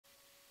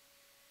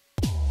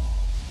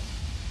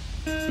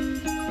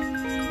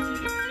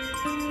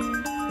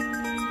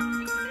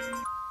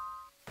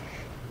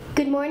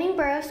morning,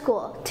 Borough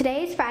School.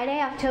 Today is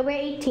Friday, October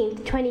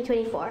 18th,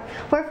 2024.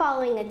 We're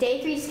following a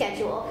Day 3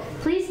 schedule.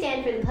 Please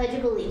stand for the Pledge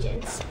of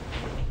Allegiance.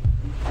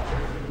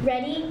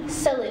 Ready,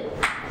 salute.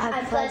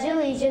 I pledge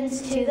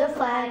allegiance to the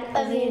flag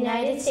of the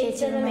United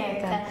States of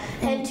America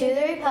and to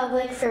the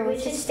republic for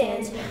which it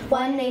stands,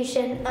 one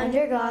nation,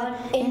 under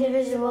God,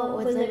 indivisible,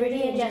 with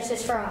liberty and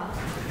justice for all.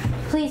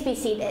 Please be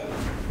seated.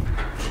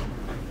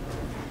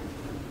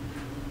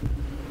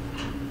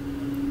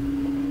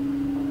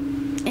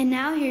 And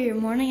now here are your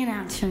morning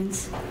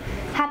announcements.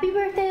 Happy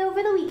birthday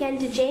over the weekend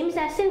to James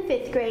S. in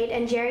 5th grade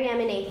and Jerry M.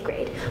 in 8th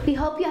grade. We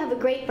hope you have a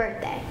great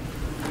birthday.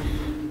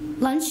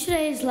 Lunch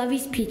today is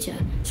Levy's Pizza.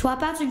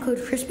 Swap outs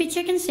include crispy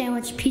chicken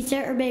sandwich,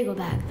 pizza, or bagel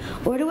bag.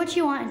 Order what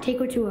you want and take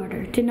what you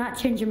order. Do not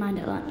change your mind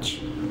at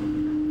lunch.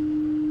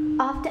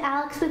 Off to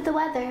Alex with the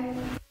weather.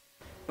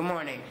 Good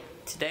morning.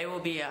 Today will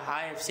be a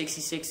high of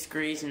 66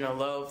 degrees and a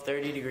low of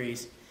 30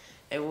 degrees.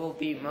 It will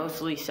be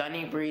mostly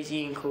sunny,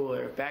 breezy, and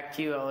cooler. Back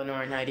to you,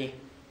 Eleanor and Heidi.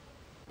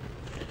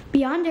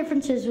 Beyond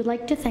Differences would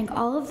like to thank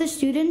all of the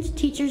students,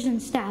 teachers,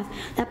 and staff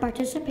that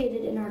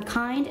participated in our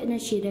KIND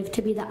initiative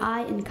to be the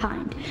I in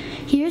KIND.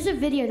 Here's a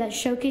video that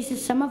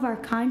showcases some of our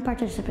KIND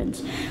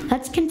participants.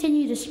 Let's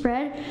continue to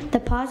spread the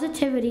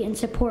positivity and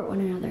support one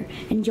another.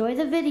 Enjoy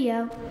the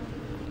video.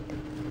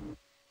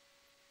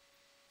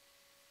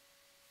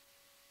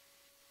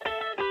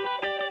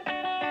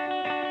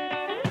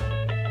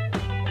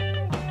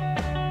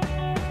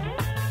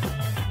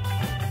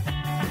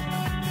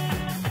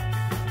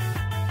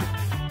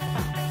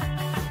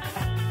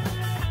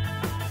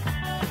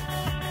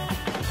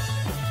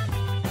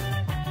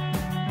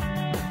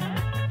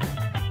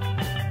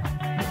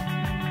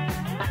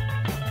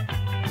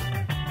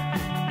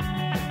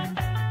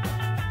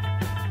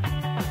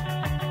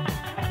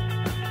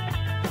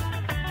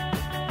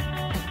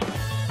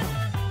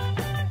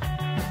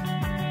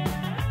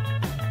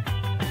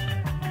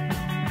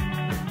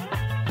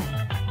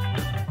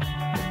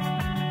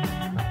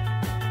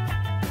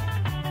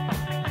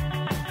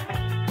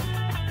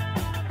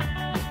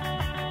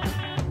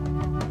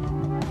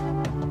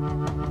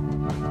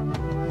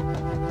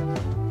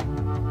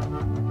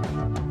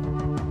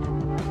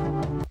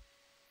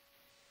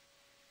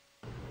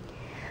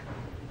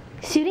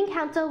 Student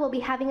Council will be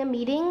having a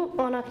meeting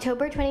on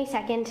October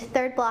 22nd,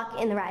 3rd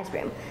block in the Rise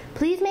Room.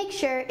 Please make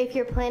sure if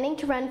you're planning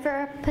to run for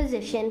a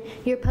position,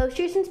 your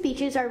posters and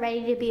speeches are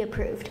ready to be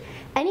approved.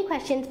 Any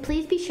questions,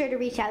 please be sure to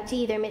reach out to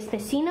either Ms.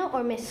 Messina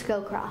or Ms.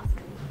 Scowcroft.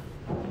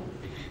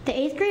 The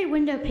 8th grade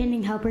window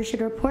painting helper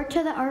should report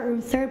to the art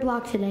room 3rd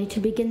block today to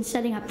begin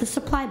setting up the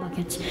supply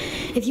buckets.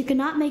 If you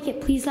cannot make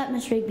it, please let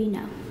Ms. Rigby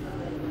know.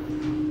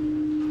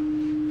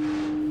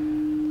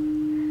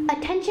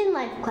 Attention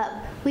Life Club.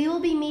 We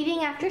will be meeting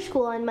after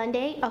school on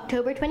Monday,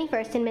 October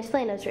 21st in Miss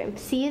Lano's room.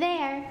 See you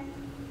there.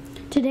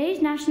 Today's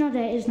National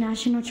Day is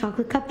National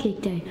Chocolate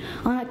Cupcake Day.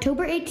 On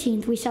October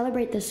 18th, we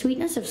celebrate the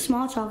sweetness of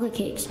small chocolate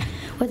cakes.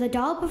 With a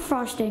dollop of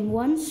frosting,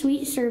 one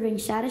sweet serving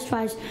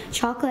satisfies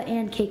chocolate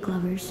and cake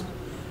lovers.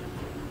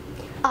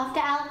 Off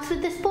to Alex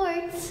with the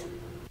sports.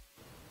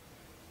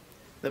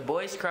 The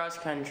boys cross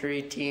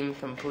country team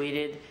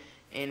completed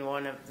in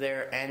one of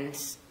their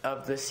ends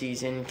of the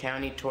season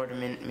county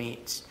tournament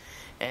meets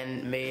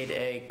and made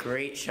a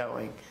great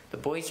showing. The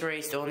boys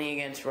raced only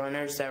against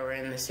runners that were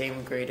in the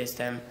same grade as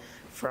them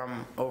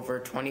from over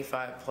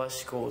 25 plus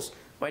schools.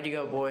 Way to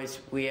go, boys.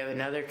 We have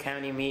another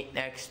county meet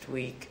next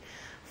week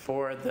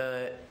for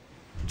the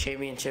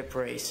championship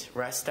race.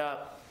 Rest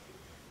up.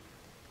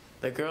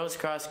 The girls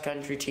cross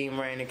country team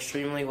ran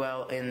extremely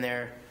well in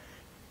their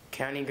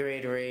county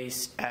grade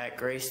race at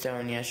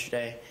Greystone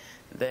yesterday.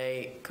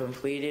 They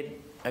completed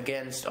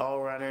against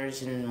all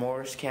runners in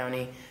Morris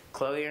County.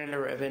 Chloe earned a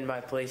ribbon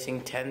by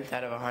placing 10th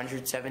out of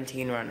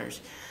 117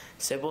 runners.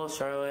 Sybil,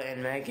 Charlotte,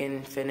 and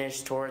Megan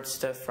finished towards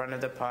the front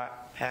of the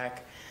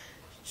pack.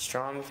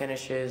 Strong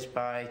finishes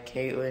by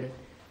Caitlin,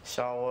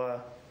 Salwa,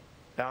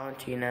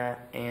 Valentina,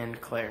 and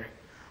Claire.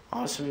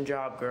 Awesome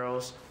job,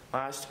 girls.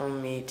 Last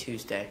home meet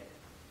Tuesday.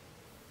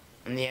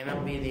 In the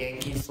MLB, the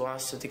Yankees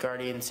lost to the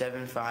Guardians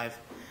 7-5.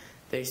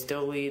 They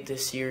still lead the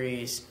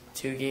series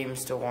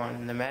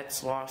 2-1. The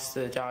Mets lost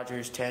to the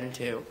Dodgers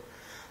 10-2.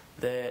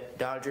 The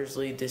Dodgers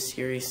lead this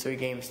series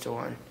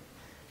 3-1.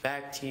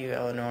 Back to you,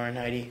 Eleanor and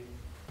Heidi.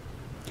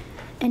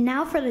 And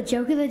now for the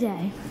joke of the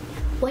day.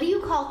 What do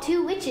you call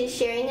two witches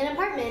sharing an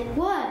apartment?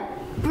 What?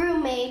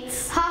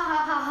 Broommates. Ha ha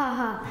ha ha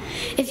ha.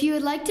 If you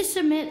would like to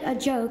submit a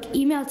joke,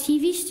 email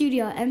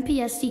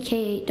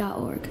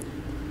tvstudio@mpsdk8.org.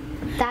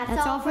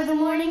 That's all for the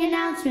morning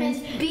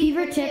announcements.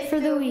 Beaver tip for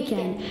the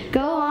weekend.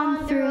 Go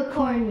on through a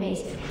corn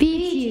maze.